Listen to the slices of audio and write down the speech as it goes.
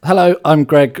Hello, I'm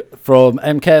Greg from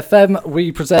MKFM.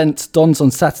 We present Dons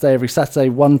on Saturday, every Saturday,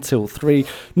 1 till 3.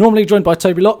 Normally joined by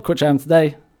Toby Locke, which I am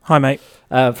today. Hi, mate.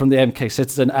 From the MK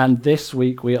Citizen. And this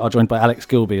week we are joined by Alex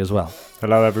Gilbey as well.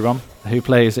 Hello, everyone. Who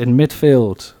plays in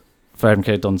midfield for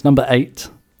MK Dons. Number 8.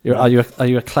 Are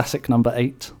you a classic number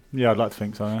 8? Yeah, I'd like to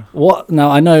think so, yeah. What?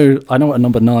 Now, I know what a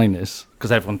number 9 is,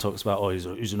 because everyone talks about,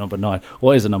 he's a number 9.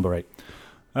 What is a number 8?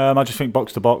 I just think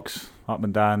box to box, up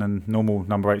and down, and normal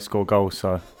number 8 score goals,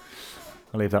 so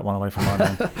I'll leave that one away from my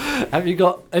name. Have you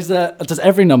got, is there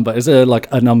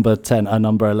like a number 10, a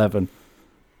number 11?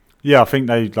 Yeah, I think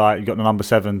you've got the number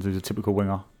 7 who's a typical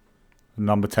winger. The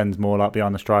number 10's more like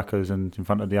behind the strikers and in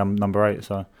front of the number 8,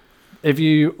 so. If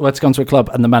you were to come to a club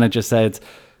and the manager said,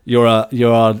 you're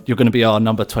going to be our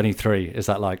number 23. Is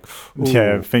that like? Ooh.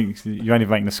 Yeah, I think you're only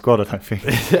making the squad. I don't think.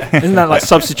 Isn't that like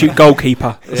substitute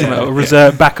goalkeeper? Isn't it?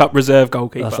 A backup reserve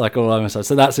goalkeeper. That's like all I'm saying.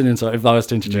 So that's an insult. If I was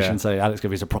to introduce you and say Alex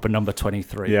Gilbey is a proper number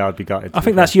 23. Yeah, I'd be gutted. I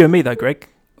think that's you and me though, Greg.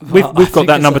 We've got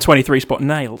that number 23 spot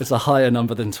nailed. It's a higher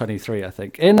number than 23, I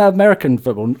think. In American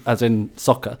football, as in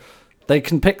soccer, they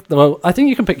can pick I think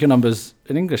you can pick your numbers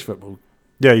in English football.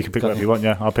 Yeah, you can pick whatever you want,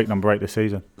 yeah. I'll pick number 8 this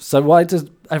season. So why does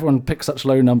everyone pick such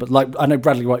low numbers? Like, I know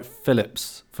Bradley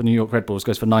White-Phillips for New York Red Bulls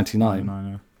goes for 99.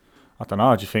 I don't know,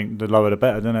 I just think the lower the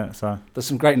better, doesn't it? So there's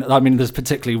some great... I mean, there's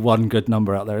particularly one good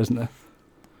number out there, isn't there?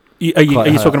 Are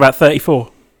you talking about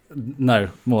 34? No,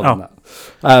 more than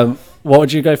that. What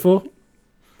would you go for?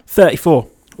 34.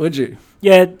 Would you?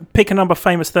 Yeah, pick a number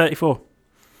famous 34.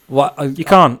 What? You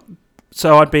can't.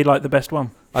 So I'd be like the best one.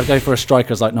 I'd go for a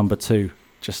striker's like number 2.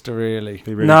 Just to really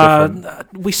different.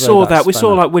 We saw that. We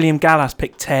saw like William Gallas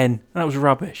pick 10. That was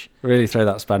rubbish. Really throw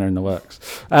that spanner in the works.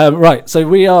 Right, so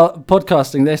we are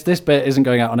podcasting this. This bit isn't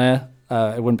going out on air.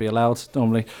 It wouldn't be allowed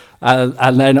normally.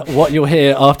 And then what you'll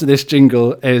hear after this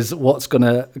jingle is what's going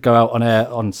to go out on air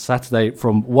on Saturday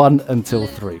from 1 until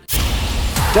 3.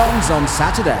 Dons on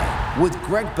Saturday with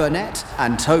Greg Burnett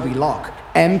and Toby Locke,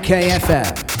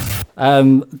 MKFM.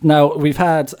 Now, we've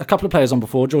had a couple of players on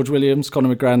before, George Williams,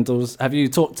 Conor McGrandles. Have you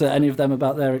talked to any of them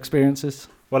about their experiences?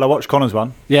 Well, I watched Conor's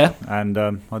one. Yeah? And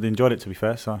I enjoyed it, to be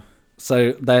fair.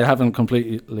 So they haven't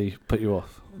completely put you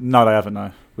off? No, they haven't,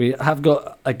 no. We have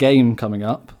got a game coming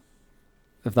up,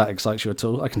 if that excites you at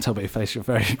all. I can tell by your face you're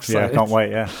very excited. Yeah, I can't wait,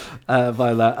 yeah.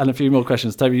 By that. And a few more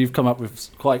questions. Toby, you've come up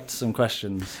with quite some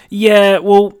questions. Yeah,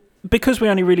 well, because we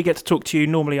only really get to talk to you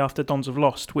normally after Dons have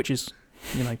lost, which is...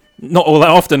 not all that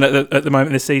often at the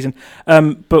moment this season.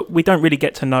 But we don't really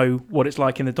get to know what it's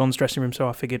like in the Dons dressing room, so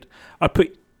I figured I'd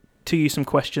put to you some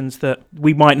questions that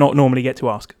we might not normally get to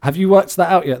ask. Have you worked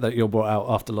that out yet, that you're brought out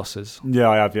after losses? Yeah,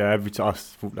 I have, yeah. Every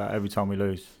time we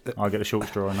lose, I get a short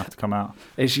straw and have to come out.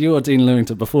 It's you or Dean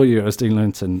Lewington. Before you, it was Dean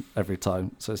Lewington every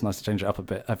time, so it's nice to change it up a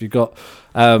bit. Have you got...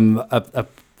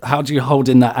 how do you hold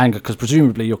in that anger? Because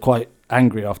presumably you're quite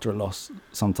angry after a loss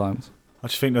sometimes. I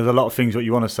just think there's a lot of things what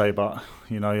you want to say, but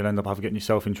you'll end up getting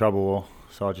yourself in trouble.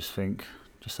 So I just think,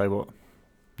 just say what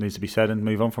needs to be said and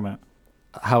move on from it.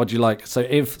 How would you like? So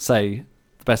if, say,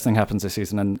 the best thing happens this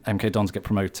season and MK Dons get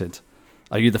promoted,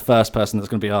 are you the first person that's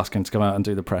going to be asking to come out and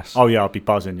do the press? Oh yeah, I'll be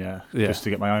buzzing, yeah. Just to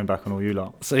get my own back on all you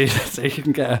lot. So you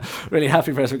can get a really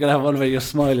happy press. We're going to have one where you're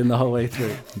smiling the whole way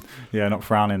through. Yeah, not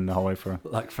frowning the whole way through.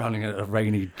 Like frowning at a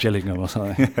rainy Gillingham or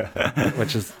something.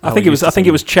 Which is I think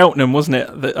it was Cheltenham, wasn't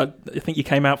it? I think you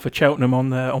came out for Cheltenham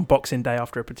on Boxing Day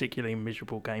after a particularly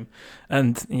miserable game,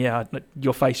 and yeah,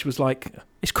 your face was like,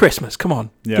 "It's Christmas, come on,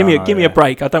 give me a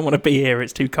break. I don't want to be here.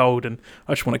 It's too cold, and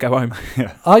I just want to go home."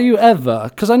 Yeah. Are you ever?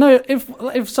 Because I know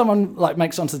if someone like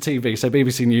makes it onto the TV, so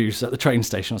BBC News at the train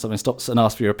station or something, stops and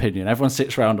asks for your opinion, everyone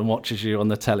sits around and watches you on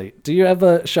the telly. Do you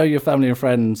ever show your family and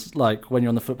friends, like when you're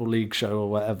on the Football League show or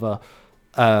whatever,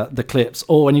 the clips,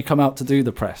 or when you come out to do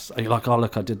the press? Are you like, "Oh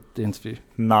look, I did the interview"?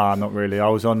 Nah, not really. I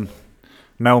was on.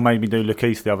 Mel made me do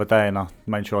Lakeith the other day, and I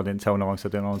made sure I didn't tell no one because I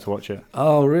didn't want to watch it.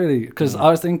 Oh, really? Because I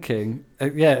was thinking,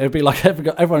 it'd be like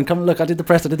everyone come look. I did the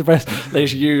press.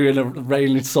 There's you in a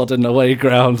rain sodden away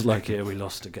ground, like, yeah, we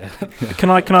lost again. Can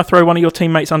I throw one of your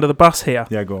teammates under the bus here?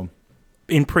 Yeah, go on.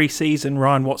 In pre-season,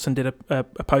 Ryan Watson did a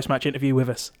post-match interview with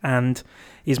us, and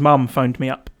his mum phoned me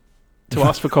up to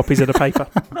ask for copies of the paper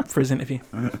for his interview.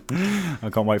 I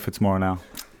can't wait for tomorrow now.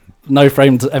 No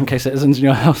framed MK Citizens in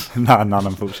your house? No, none,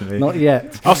 unfortunately. Not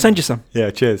yet. I'll send you some. Yeah,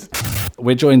 cheers.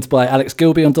 We're joined by Alex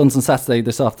Gilbey on Dons on Saturday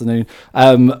this afternoon.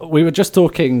 We were just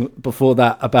talking before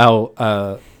that about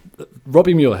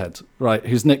Robbie Muirhead, right,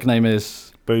 whose nickname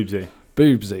is...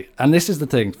 Boobsy. And this is the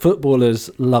thing.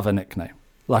 Footballers love a nickname.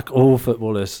 Like, all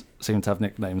footballers seem to have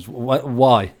nicknames.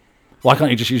 Why? Why can't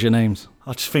you just use your names?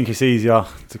 I just think it's easier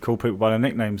to call people by their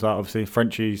nicknames. Like, obviously,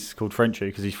 Frenchie's called Frenchie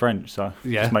because he's French, so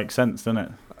it just makes sense, doesn't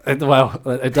it? Well,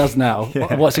 it does now.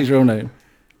 Yeah. What's his real name?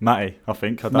 Matty, I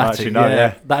think. I don't Matty, actually know.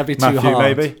 Yeah. That'd be too Matthew,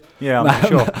 hard. maybe. Yeah, I'm not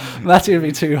sure. Matty would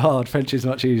be too hard. French is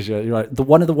much easier. You're right.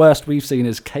 One of the worst we've seen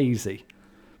is Casey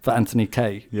for Anthony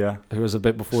Kay, Yeah. who was a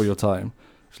bit before your time.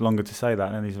 It's longer to say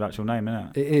that than his actual name,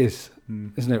 isn't it? It is,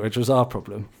 isn't it? Which was our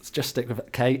problem. Let's just stick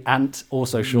with K. Ant,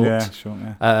 also short. Yeah, short,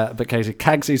 yeah. But Casey.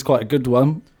 Kagsy's quite a good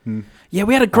one. Yeah,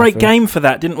 we had a great game for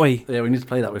that, didn't we? Yeah, we need to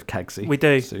play that with Kagsy. We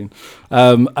do. Soon.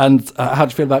 And how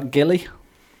do you feel about Gilly?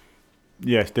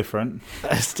 Yeah, it's different.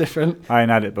 It's different. I ain't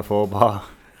had it before, but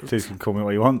Tiz can call me what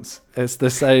he wants. It's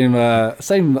the same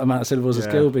amount of syllables as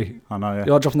Gilby. I know, yeah.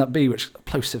 You are dropping that B, which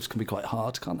plosives can be quite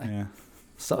hard, can't they? Yeah.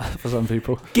 So, for some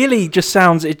people. Gilly just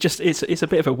sounds. It's a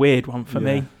bit of a weird one for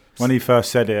me. When he first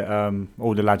said it,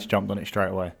 all the lads jumped on it straight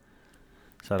away.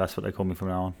 So that's what they call me from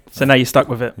now on. So now you're stuck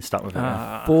with it. He's stuck with it.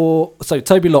 Yeah. So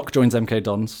Toby Locke joins MK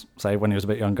Dons, say when he was a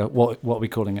bit younger. What are we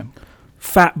calling him?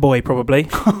 Fat boy, probably.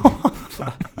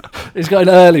 He's got in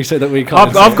early so that we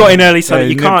can't. I've got in early so Yeah, that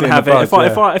you you can't nipped in have the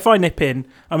it. bud, If I nip in,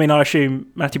 I mean, I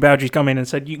assume Matty Bowdry's come in and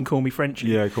said you can call me Frenchy.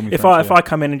 Yeah, call me If Frenchy, I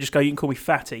come in and just go, you can call me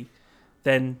Fatty,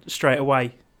 then straight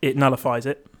away it nullifies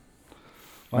it.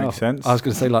 Wow. Makes sense. I was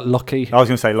going to say like Lockie. I was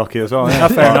going to say Lockie as well. Yeah.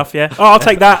 Fair enough, yeah. Oh, I'll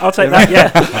take that.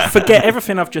 Yeah. Forget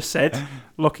everything I've just said.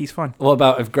 Lockie's fine. What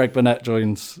about if Greg Burnett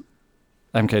joins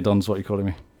MK Dons? What are you calling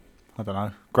me? I don't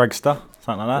know. Gregster,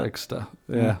 something like that. Gregster.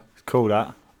 Yeah. It's cool,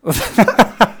 that.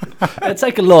 It'd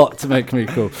take a lot to make me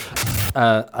cool.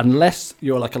 Unless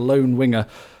you're like a lone winger,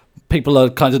 people are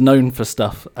kind of known for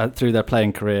stuff through their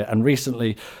playing career. And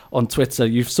recently on Twitter,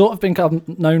 you've sort of become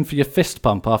known for your fist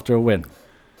pump after a win.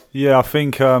 Yeah, I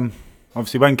think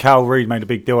obviously when Cal Reid made a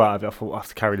big deal out of it, I thought I have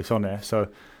to carry this on there. So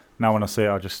now when I see it,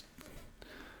 I just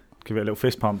give it a little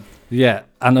fist pump. Yeah,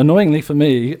 and annoyingly for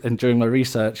me, and during my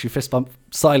research, you fist bump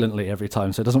silently every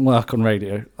time, so it doesn't work on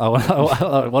radio.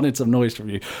 I wanted some noise from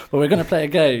you. But we're going to play a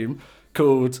game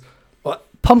called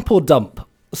Pump or Dump.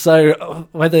 So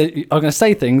whether I'm going to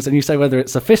say things and you say whether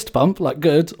it's a fist pump, like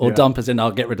good, or dump as in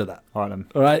I'll get rid of that. All right, then.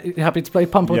 All right, you happy to play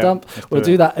Pump or Yeah, Dump? let's We'll do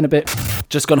do it. that in a bit.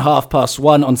 Just gone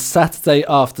 1:30 on Saturday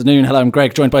afternoon. Hello, I'm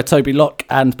Greg, joined by Toby Locke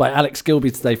and by Alex Gilbey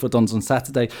today for Dons on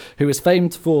Saturday, who is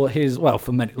famed for his, well,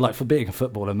 for many, like for being a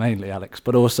footballer mainly, Alex,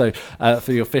 but also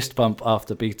for your fist pump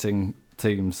after beating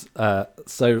teams.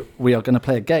 So we are going to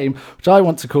play a game which I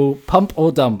want to call Pump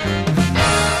or Dump.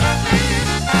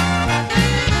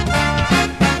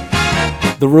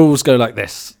 The rules go like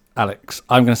this, Alex.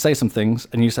 I'm going to say some things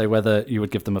and you say whether you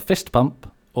would give them a fist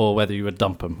pump or whether you would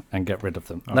dump them and get rid of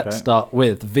them. Okay. Let's start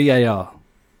with VAR.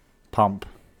 Pump.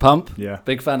 Pump? Yeah.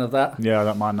 Big fan of that. Yeah, I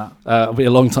don't mind that. It'll be a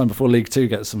long time before League 2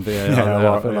 gets some VAR.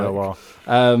 Yeah, I feel a like.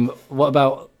 while. What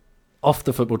about off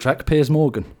the football track, Piers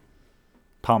Morgan?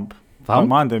 Pump. Pump? Don't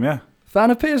mind him, yeah.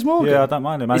 Fan of Piers Morgan? Yeah, I don't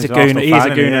mind him. He's a gooner. He's a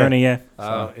gooner, isn't he? Yeah.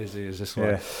 Oh, is he? Is this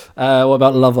one? Yeah. What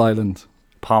about Love Island?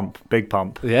 Pump. Big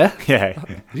pump. Yeah? Yeah.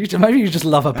 Maybe you just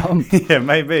love a pump. Yeah,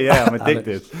 maybe. Yeah, I'm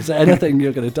addicted. Is there anything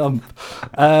you're going to dump?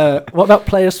 What about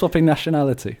players swapping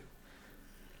nationality?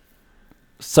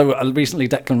 So recently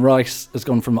Declan Rice has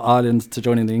gone from Ireland to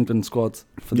joining the England squad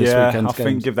for this weekend's I think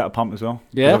games. give that a pump as well.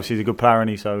 Yeah? Obviously he's a good player, isn't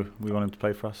he? So we want him to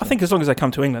play for us. I think as long as they come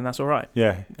to England, that's all right.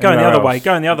 Yeah. Going the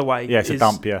Anywhere other way. Yeah, it's a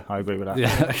dump. Yeah, I agree with that.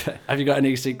 Yeah, okay. Have you got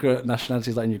any secret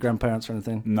nationalities like in your grandparents or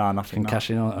anything? No, nothing. Can cash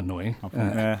in on? Annoying.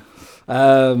 Yeah.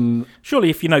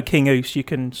 Surely if you know King Oos, you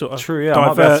can sort of True, yeah,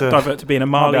 I might be divert to being a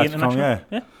Mali might be able to come,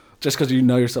 international. Just because you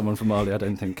know someone from Mali, I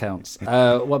don't think counts.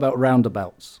 What about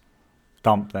roundabouts?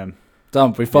 Dump them.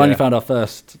 Dump. We finally found our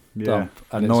first Yeah. dump.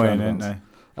 And Annoying, it's aren't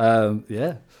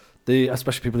roundabouts. they?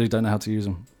 Especially people who don't know how to use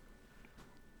them.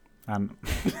 And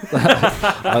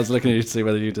I was looking at you to see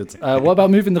whether you did. What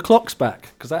about moving the clocks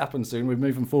back? Because that happens soon. We're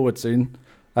moving forward soon.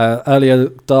 Earlier,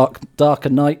 darker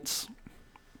nights.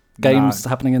 Games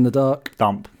happening in the dark.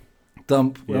 dump.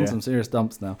 Dump. We're on Yeah. some serious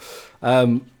dumps now.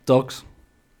 Dogs.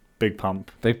 Big pump.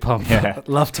 Big pump. Yeah.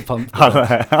 Love to pump.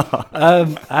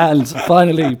 And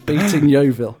finally, beating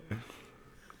Yeovil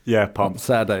Yeah, on pump.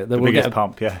 Saturday. The Then we'll biggest get a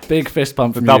pump, yeah. big fist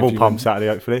pump from Double you. pump Saturday,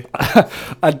 hopefully.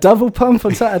 A double pump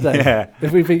on Saturday. Yeah.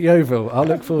 If we beat Yeovil, I'll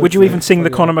look forward Would to you it. even sing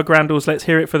the Conor McGrandles "Let's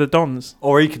Hear It for the Dons"?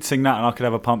 Or he could sing that and I could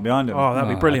have a pump behind him. Oh, that'd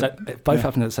be brilliant. Both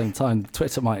happen at the same time.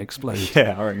 Twitter might explode.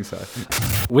 Yeah, I reckon so.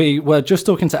 We were just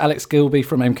talking to Alex Gilbey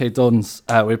from MK Dons.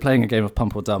 We were playing a game of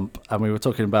Pump or Dump, and we were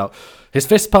talking about his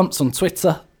fist pumps on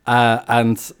Twitter.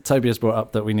 And Toby has brought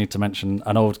up that we need to mention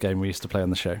an old game we used to play on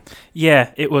the show.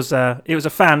 Yeah, it was a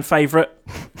fan favourite.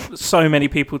 So many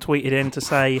people tweeted in to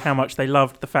say how much they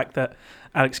loved the fact that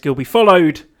Alex Gilbey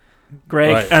followed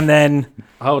Greg and then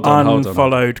Hold on.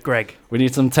 unfollowed Greg. We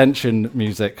need some tension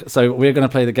music. So we're going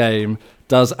to play the game,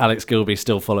 Does Alex Gilbey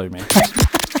Still Follow Me?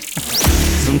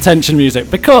 some tension music,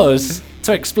 because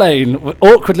to explain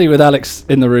awkwardly with Alex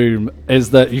in the room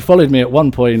is that you followed me at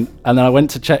one point and then I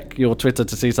went to check your Twitter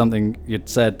to see something you'd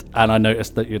said and I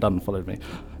noticed that you'd unfollowed me.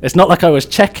 It's not like I was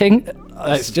checking,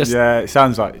 it's just... Yeah, it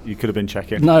sounds like you could have been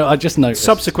checking. No, I just noticed.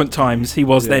 Subsequent times he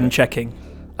was then checking.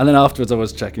 And then afterwards I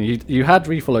was checking. You had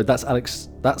refollowed. That's Alex.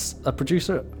 That's a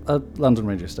producer at a London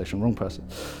radio station. Wrong person.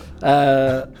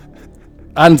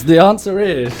 And the answer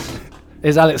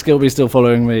is Alex Gilbey still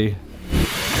following me?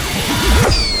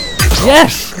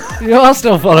 Yes, you are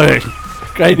still following.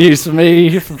 Great news for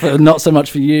me, not so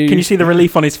much for you. Can you see the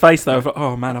relief on his face though?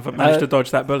 Oh man, I've managed to dodge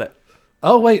that bullet.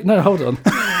 Oh wait, no, hold on.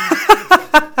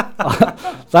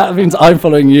 That means I'm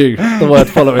following you, the word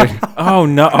following. Oh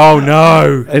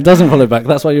no. It doesn't follow back,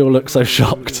 that's why you all look so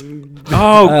shocked.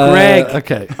 Oh, Greg.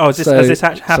 Okay. Oh, has this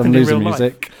actually happened in real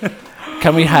music. Life?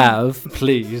 Can we have,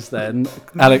 please then,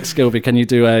 Alex Gilbey, can you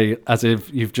do as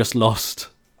if you've just lost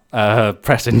a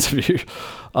press interview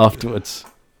afterwards?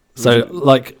 So,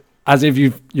 like, as if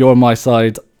you're on my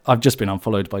side, I've just been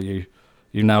unfollowed by you.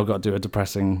 You now got to do a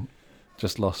depressing,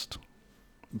 just lost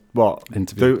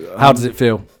interview. How does it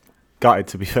feel? Gutted,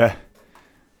 to be fair.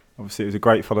 Obviously, it was a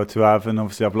great follow to have, and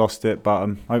obviously I've lost it, but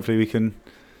hopefully we can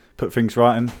put things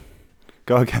right and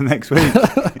go again next week.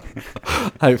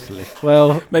 Hopefully.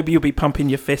 Well, maybe you'll be pumping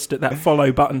your fist at that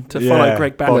follow button to follow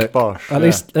Greg back. Bosh, at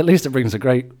least it brings a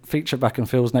great feature back in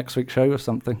Phil's next week's show or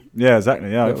something. Yeah,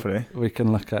 exactly. Yeah, hopefully we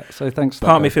can look at. So thanks.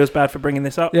 Part of me feels bad for bringing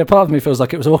this up. Yeah, part of me feels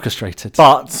like it was orchestrated.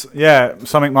 But yeah,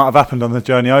 something might have happened on the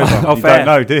journey over. You fair. don't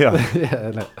know, do you?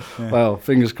 Yeah. Well,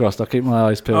 fingers crossed. I'll keep my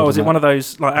eyes peeled. Oh, was it one of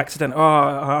those like accident? Oh,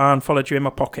 I unfollowed you in my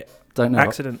pocket. Don't know.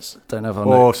 Accidents. Don't know if I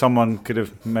know. Or someone could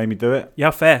have made me do it.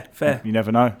 Yeah, fair. You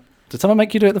never know. Did someone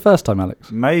make you do it the first time,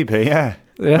 Alex? Maybe, yeah.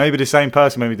 Maybe the same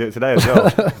person made me do it today as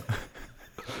well.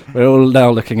 We're all now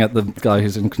looking at the guy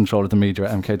who's in control of the media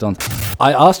at MK Dons.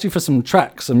 I asked you for some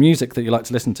tracks, some music that you like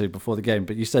to listen to before the game,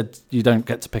 but you said you don't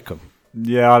get to pick them.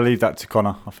 Yeah, I'll leave that to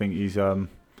Connor. I think he's a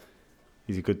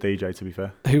good DJ, to be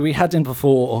fair. Who we had in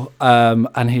before, and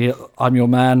I'm Your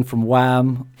Man from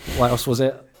Wham. What else was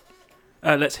it?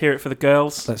 Let's Hear It for the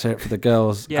Girls. Let's Hear It for the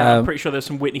Girls. Yeah, I'm pretty sure there's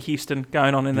some Whitney Houston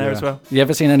going on in there as well. You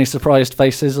ever seen any surprised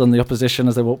faces on the opposition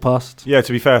as they walk past? Yeah,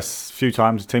 to be fair, a few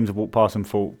times the teams have walked past and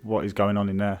thought, what is going on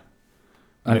in there?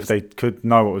 And if they could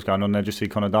know what was going on, they'd just see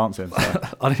Connor dancing. So.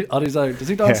 on his own. Does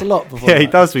he dance a lot before he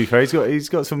does, to be fair. He's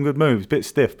got some good moves. A bit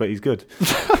stiff, but he's good.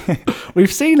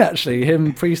 We've seen, actually,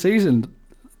 him pre-season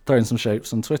throwing some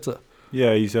shapes on Twitter.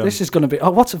 Yeah, he's... this is going to be... Oh,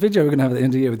 what a video we're going to have at the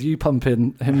end of the year with you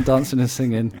pumping, him dancing and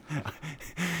singing.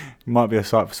 Might be a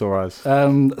sight for sore eyes.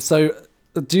 So,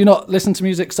 do you not listen to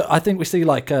music? So I think we see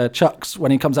like Chucks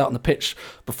when he comes out on the pitch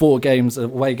before games,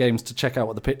 away games, to check out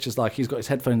what the pitch is like. He's got his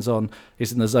headphones on.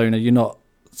 He's in the zone. Are you not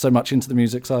so much into the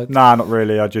music side? Nah, not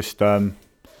really. I just let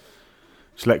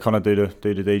Connor do the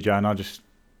DJ, and I just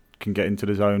can get into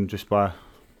the zone just by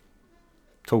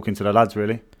talking to the lads,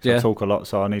 really. I talk a lot,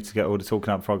 so I need to get all the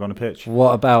talking out before I go on the pitch.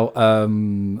 What about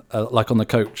like on the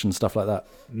coach and stuff like that?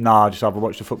 Nah, I just either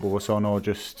watch the football what's on or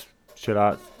just chill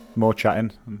out, more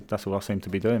chatting. And that's all I seem to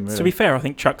be doing, really. To be fair, I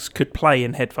think Chucks could play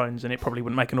in headphones and it probably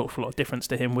wouldn't make an awful lot of difference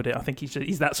to him, would it? I think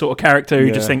he's that sort of character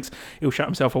who just thinks he'll shut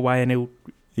himself away and he'll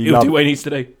do what he needs to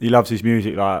do. He loves his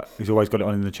music. Like, he's always got it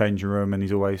on in the changing room and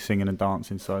he's always singing and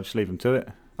dancing, so I just leave him to it.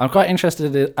 I'm quite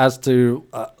interested as to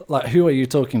like, who are you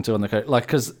talking to on the coach? Like,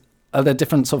 because are there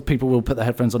different sort of people who will put their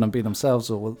headphones on and be themselves,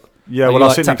 or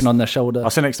I sit tapping on their shoulder? I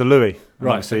sit next to Louis.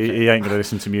 Right. So he ain't going to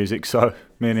listen to music, so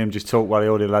me and him just talk while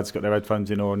all the lads got their headphones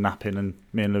in or napping, and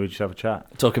me and Louis just have a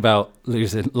chat. Talking about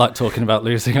losing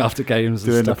after games.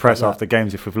 Doing and the stuff press like after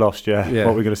games if we've lost, What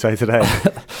are we going to say today?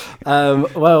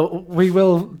 Well, we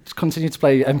will continue to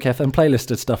play MKFM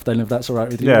playlisted stuff then, if that's all right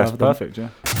with you. Yeah, it's perfect,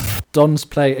 Dons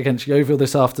play against Yeovil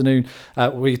this afternoon.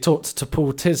 We talked to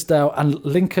Paul Tisdale, and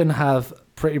Lincoln have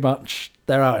pretty much,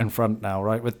 they're out in front now,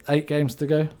 right, with 8 games to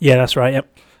go? Yeah, that's right,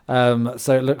 yep.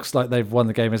 So it looks like they've won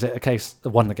the game. Is it a case,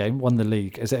 won the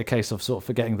league? Is it a case of sort of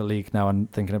forgetting the league now and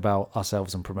thinking about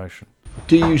ourselves and promotion?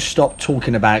 Do you stop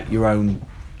talking about your own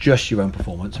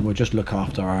performance and we'll just look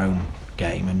after our own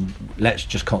game and let's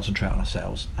just concentrate on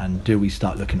ourselves? And do we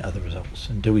start looking at other results?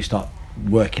 And do we start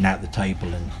working out the table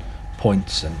and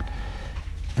points?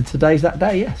 And today's that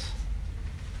day, yes.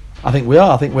 I think we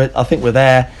are. I think we're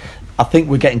there. I think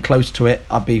we're getting close to it.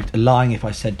 I'd be lying if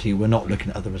I said to you we're not looking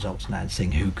at other results now and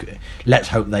seeing who. Let's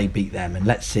hope they beat them and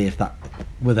let's see if that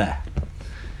we're there.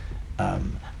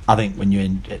 I think when you're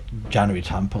in January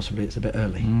time, possibly it's a bit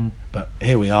early. But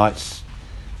here we are. It's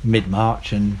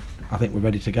mid-March, and I think we're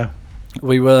ready to go.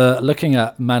 We were looking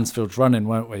at Mansfield's running,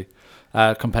 weren't we?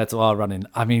 compared to our running.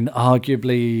 I mean,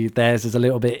 arguably theirs is a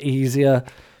little bit easier.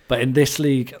 But in this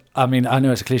league, I mean, I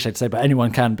know it's a cliche to say, but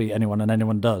anyone can beat anyone and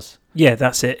anyone does. Yeah,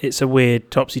 that's it. It's a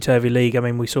weird topsy-turvy league. I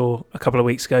mean, we saw a couple of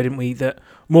weeks ago, didn't we, that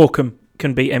Morecambe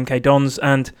can beat MK Dons,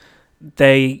 and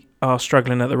they are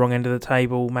struggling at the wrong end of the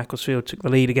table. Macclesfield took the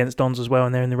lead against Dons as well,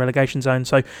 and they're in the relegation zone.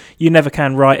 So you never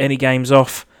can write any games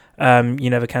off. You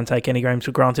never can take any games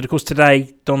for granted. Of course,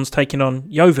 today, Dons taking on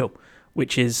Yeovil,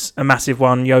 which is a massive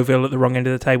one. Yeovil at the wrong end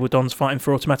of the table, Dons fighting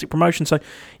for automatic promotion. So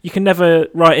you can never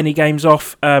write any games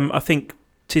off. I think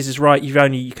Tiz is right. You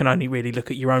can only really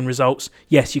look at your own results.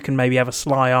 Yes, you can maybe have a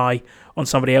sly eye on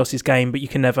somebody else's game, but you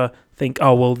can never think,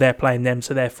 oh well, they're playing them,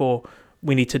 so therefore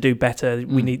we need to do better.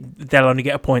 They'll only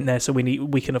get a point there, so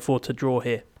we can afford to draw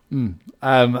here.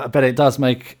 But it does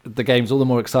make the games all the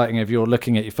more exciting if you're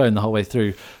looking at your phone the whole way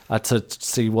through to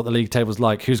see what the league table's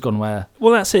like, who's gone where.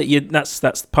 Well, that's it.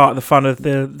 That's part of the fun of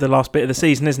the last bit of the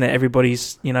season, isn't it?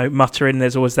 Everybody's muttering.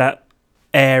 There's always that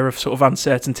air of sort of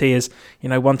uncertainty as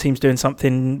one team's doing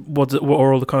something. What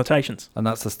are all the connotations? And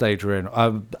that's the stage we're in.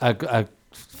 A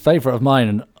favourite of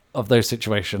mine of those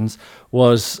situations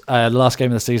was the last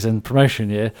game of the season, promotion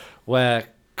year, where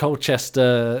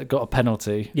Colchester got a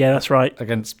penalty. Yeah, that's right.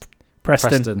 Against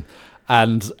Preston.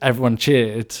 And everyone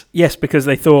cheered. Yes, because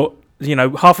they thought,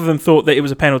 half of them thought that it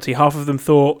was a penalty. Half of them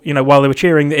thought, while they were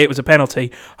cheering that it was a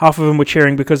penalty, half of them were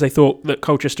cheering because they thought that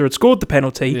Colchester had scored the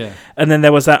penalty. Yeah. And then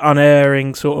there was that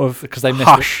unerring sort of because they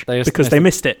hush because they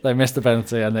missed it. They missed the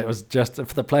penalty, and it was just,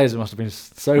 for the players, it must have been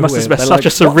so weird. It must have been such a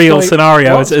surreal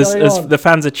scenario as the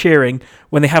fans are cheering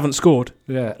when they haven't scored.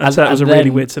 Yeah. And that was a really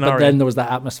weird scenario. But then there was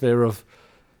that atmosphere of,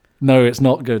 no, it's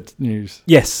not good news.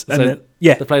 Yes, so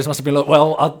the players must have been like,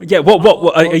 well,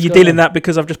 what are you dealing that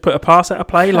because I've just put a pass out of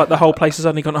play? Like the whole place has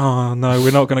suddenly gone, oh no, we're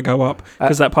not going to go up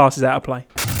because that pass is out of play.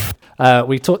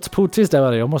 We talked to Paul Tisdale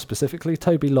earlier, more specifically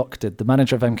Toby Locke did, the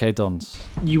manager of MK Dons.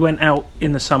 You went out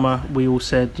in the summer, we all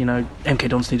said, MK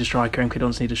Dons need a striker, MK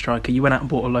Dons need a striker. You went out and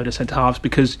bought a load of centre-halves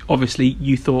because obviously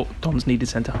you thought Dons needed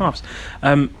centre-halves.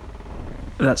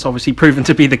 That's obviously proven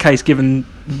to be the case given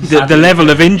the level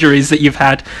of injuries that you've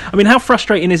had. I mean, how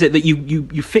frustrating is it that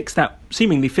you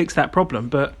seemingly fix that problem,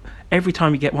 but every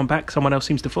time you get one back, someone else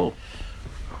seems to fall?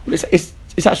 Well, it's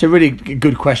actually a really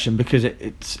good question because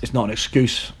it's not an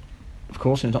excuse, of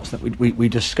course, and it's not something we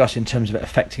discuss in terms of it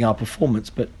affecting our performance,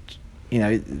 but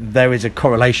there is a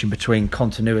correlation between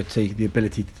continuity, the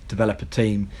ability to develop a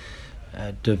team,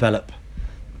 develop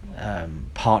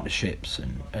partnerships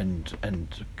and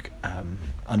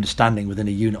understanding within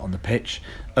a unit on the pitch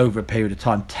over a period of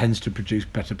time tends to produce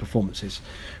better performances.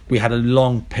 We had a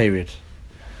long period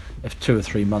of 2 or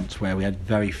 3 months where we had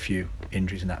very few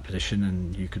injuries in that position,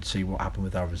 and you could see what happened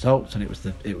with our results, and it was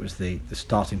the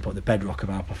starting point, the bedrock of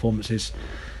our performances.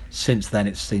 Since then,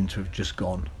 it seemed to have just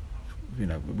gone.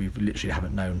 We literally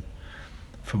haven't known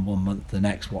from one month to the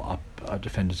next what our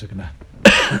defenders are going to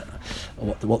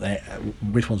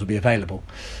which ones will be available.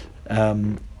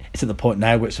 It's at the point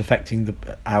now where it's affecting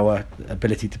our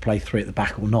ability to play three at the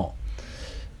back or not,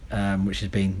 which has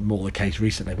been more the case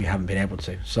recently. We haven't been able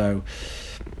to. So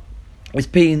it's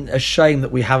been a shame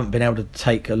that we haven't been able to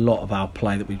take a lot of our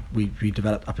play that we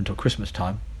developed up until Christmas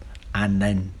time and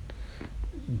then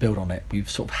build on it. We've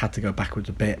sort of had to go backwards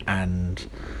a bit and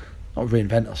not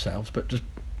reinvent ourselves, but just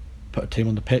put a team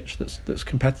on the pitch that's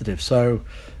competitive. So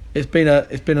it's been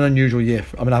an unusual year.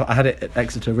 I had it at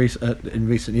Exeter in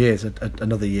recent years,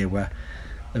 another year where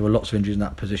there were lots of injuries in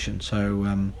that position.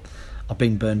 So I've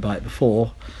been burned by it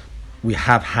before. We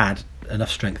have had enough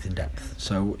strength in depth.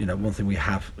 So one thing we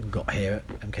have got here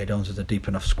at MK Dons is a deep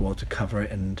enough squad to cover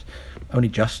it, and only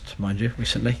just, mind you,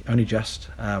 recently, only just.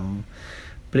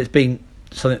 But it's been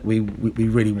something we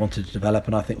really wanted to develop,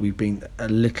 and I think we've been a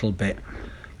little bit.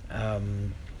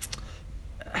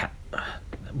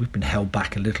 We've been held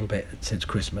back a little bit since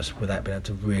Christmas without being able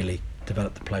to really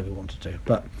develop the play we wanted to.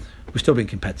 But we're still being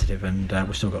competitive, and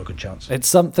we've still got a good chance. It's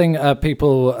something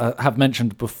people have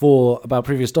mentioned before about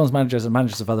previous Dons managers and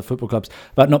managers of other football clubs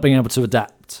about not being able to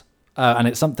adapt. And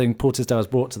it's something Paul Tisdale has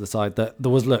brought to the side, that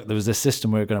there was this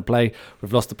system we were going to play.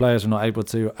 We've lost the players, we're not able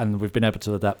to, and we've been able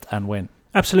to adapt and win.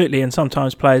 Absolutely, and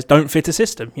sometimes players don't fit a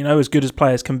system. As good as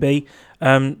players can be,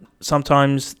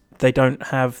 sometimes they don't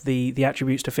have the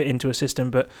attributes to fit into a system.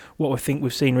 But what I think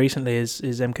we've seen recently is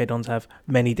MK Dons have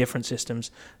many different systems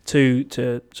to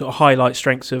sort of highlight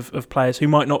strengths of players who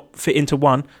might not fit into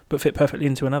one but fit perfectly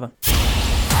into another.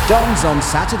 Dons on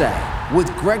Saturday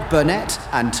with Greg Burnett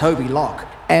and Toby Locke,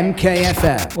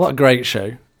 MKFM. What a great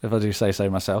show, if I do say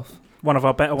so myself. One of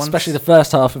our better ones. Especially the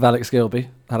first half of Alex Gilbey.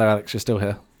 Hello, Alex, you're still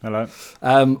here. Hello.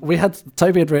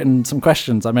 Toby had written some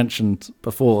questions I mentioned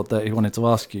before that he wanted to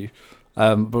ask you.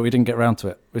 but we didn't get around to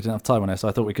it. We didn't have time on it, so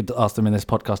I thought we could ask them in this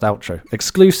podcast outro.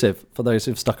 Exclusive for those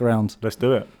who've stuck around. Let's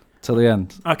do it. Till the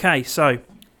end. Okay, so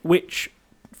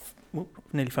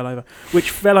nearly fell over. Which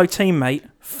fellow teammate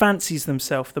fancies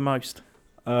themselves the most?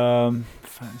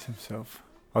 Fancies himself.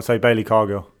 I'd say Bailey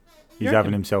Cargill. He's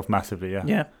having himself massively, yeah.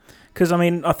 Yeah. Because,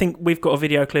 I think we've got a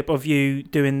video clip of you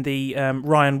doing the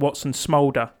Ryan Watson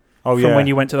smolder from when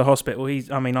you went to the hospital.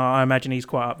 I imagine he's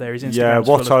quite up there. His Instagram's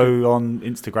Watto on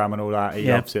Instagram and all that,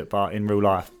 he loves it, but in real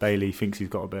life, Bailey thinks he's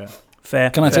got a bit. Fair.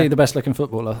 Can I tell you the best looking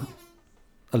footballer?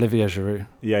 Olivier Giroud.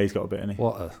 Yeah, he's got a bit, hasn't he?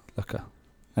 What a looker.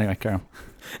 Anyway, carry on.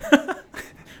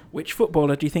 Which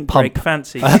footballer do you think Pump. Greg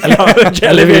fancies?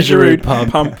 Olivier Giroud.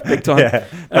 Pump, big time. Yeah,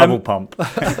 double pump.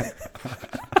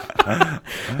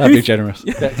 That'd be generous.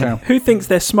 Yeah, carry on. Who thinks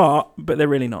they're smart, but they're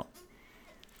really not?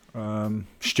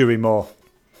 Stewie Moore.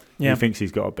 Yeah. He thinks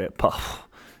he's got a bit, but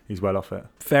he's well off it.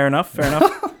 Fair enough.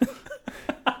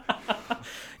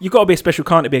 You've got to be a special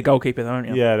kind to be a goalkeeper, though,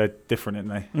 haven't you? Yeah, they're different,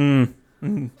 aren't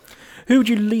they? Who would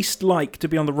you least like to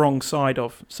be on the wrong side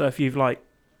of? So if you've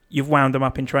wound them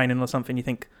up in training or something, you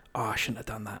think, I shouldn't have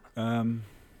done that.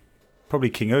 Probably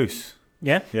King Oos.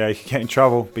 Yeah? Yeah, he could get in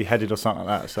trouble, beheaded or something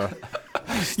like that. So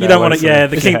you don't want to,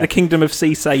 the kingdom of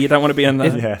Cisse, you don't want to be in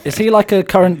there. Is he like a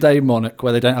current day monarch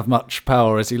where they don't have much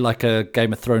power? Or is he like a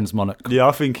Game of Thrones monarch? Yeah,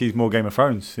 I think he's more Game of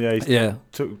Thrones. Yeah, he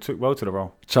took well to the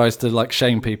role. Tries to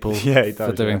shame people he does,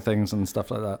 for doing things and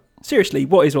stuff like that. Seriously,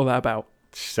 what is all that about?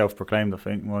 Self-proclaimed, I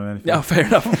think, more than anything. Yeah, fair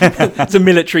enough. It's a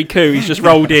military coup. He's just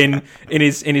rolled in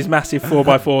his massive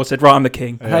 4x4, said, right, I'm the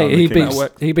king. Yeah,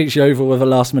 he beats Yeovil with a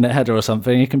last-minute header or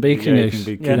something. He can be King Oos.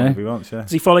 He can be king if he wants,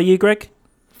 Does he follow you, Greg?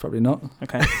 Probably not.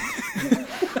 Okay.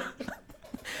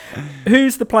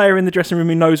 Who's the player in the dressing room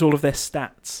who knows all of their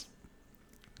stats?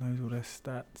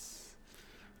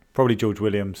 Probably George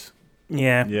Williams.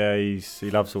 Yeah. Yeah, he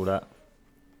loves all that.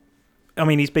 I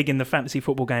mean, he's big in the fantasy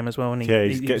football game as well, and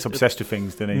he gets obsessed with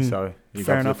things, doesn't he? So he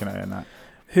loves looking at it and that.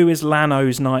 Who is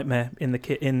Lano's nightmare in the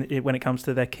kit when it comes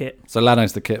to their kit? So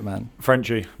Lano's the kit man.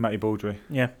 Frenchie, Matty Baldry.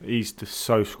 Yeah, he's just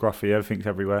so scruffy. Everything's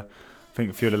everywhere. I think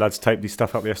a few of the lads taped his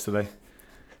stuff up yesterday.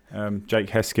 Jake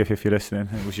Hesketh, if you're listening,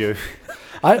 it was you.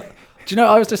 Do you know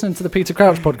I was listening to the Peter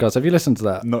Crouch podcast? Have you listened to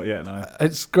that? Not yet, no.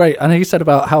 It's great, and he said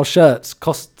about how shirts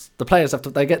cost the players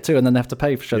they get to, and then they have to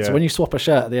pay for shirts. Yeah. So when you swap a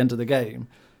shirt at the end of the game,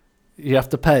 you have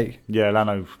to pay. Yeah,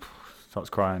 Lano starts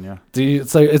crying. Yeah.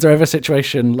 So is there ever a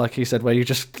situation like he said where you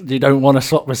don't want to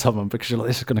swap with someone because you're like,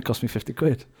 this is going to cost me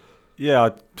 £50? Yeah.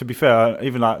 To be fair,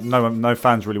 even no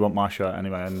fans really want my shirt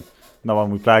anyway, and no one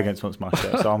we play against wants my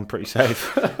shirt, so I'm pretty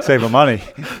safe. Save my money.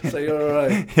 So you're all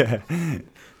right. Yeah.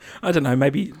 I don't know,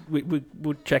 maybe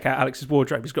we'll check out Alex's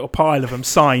wardrobe. He's got a pile of them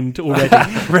signed already.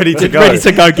 ready to go. Ready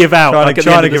to go give out.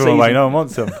 Trying to give them away. No one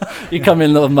wants them. You come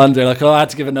in on Monday like, I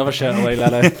had to give another shirt away,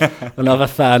 Lano. Another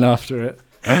fan after it.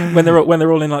 When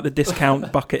they're all in like the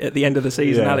discount bucket at the end of the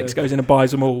season, Alex goes in and buys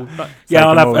them all.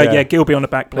 I'll have Gilbey on the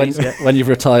back, please. When you've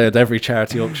retired, every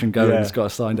charity auction going has got a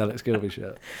signed Alex Gilbey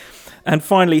shirt. And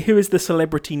finally, who is the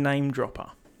celebrity name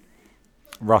dropper?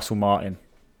 Russell Martin.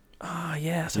 Ah,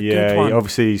 yeah, that's a good one.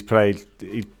 He's played.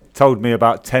 He told me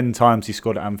about 10 times he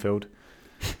scored at Anfield,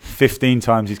 15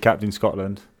 times he's captained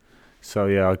Scotland. So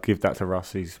yeah, I'll give that to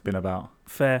Russ. He's been about.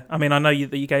 Fair. I mean, I know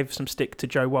that you gave some stick to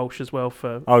Joe Walsh as well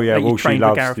for. Oh yeah, Walsh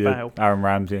loves Gareth Bale. Aaron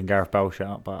Ramsey and Gareth Bale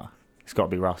shout, but it's got to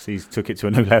be Russ. He's took it to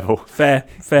a new level. Fair.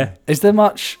 Is there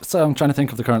much? So I'm trying to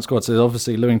think of the current squad. So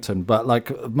obviously Lewington, but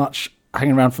like much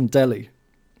hanging around from Delhi.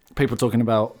 People talking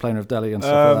about playing with Delhi and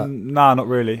stuff like that. Nah, not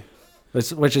really.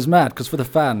 Which is mad because for the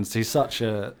fans, he's such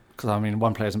a. Because I mean,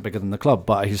 one player isn't bigger than the club,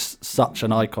 but he's such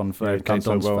an icon for MK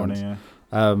Dons fans.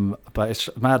 But it's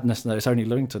madness that it's only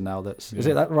Lewington now. Is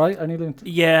it that right? Only Lewington.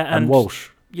 Yeah, and Walsh.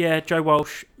 Yeah, Joe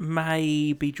Walsh.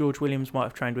 Maybe George Williams might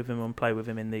have trained with him and played with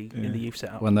him in the youth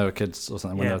setup when they were kids or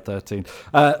something. When they were 13.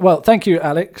 Well, thank you,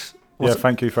 Alex.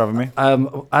 Thank you for having me.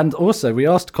 And also, we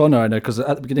asked Connor, I know, because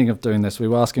at the beginning of doing this, we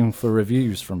were asking for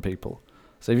reviews from people.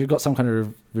 So if you've got some kind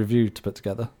of review to put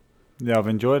together. Yeah, I've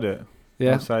enjoyed it.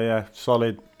 Yeah. So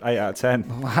solid 8 out of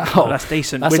 10. Wow. Oh, that's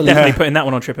decent. We're definitely putting that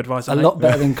one on TripAdvisor. A lot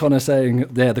better than Connor saying,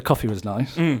 the coffee was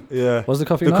nice. Yeah. Was the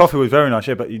coffee nice? The coffee was very nice,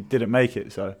 but you didn't make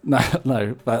it, so.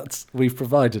 No, but we've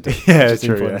provided it. Yeah, which is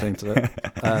true. The important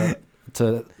thing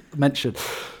to mention.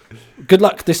 Good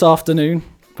luck this afternoon.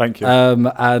 Thank you.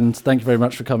 And thank you very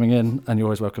much for coming in, and you're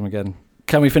always welcome again.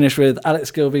 Can we finish with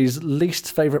Alex Gilbey's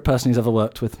least favourite person he's ever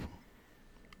worked with?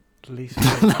 No,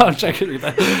 I'm joking.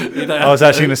 I was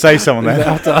actually going to say someone there.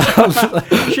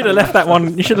 You should have left that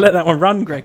one. You should have let that one run, Greg.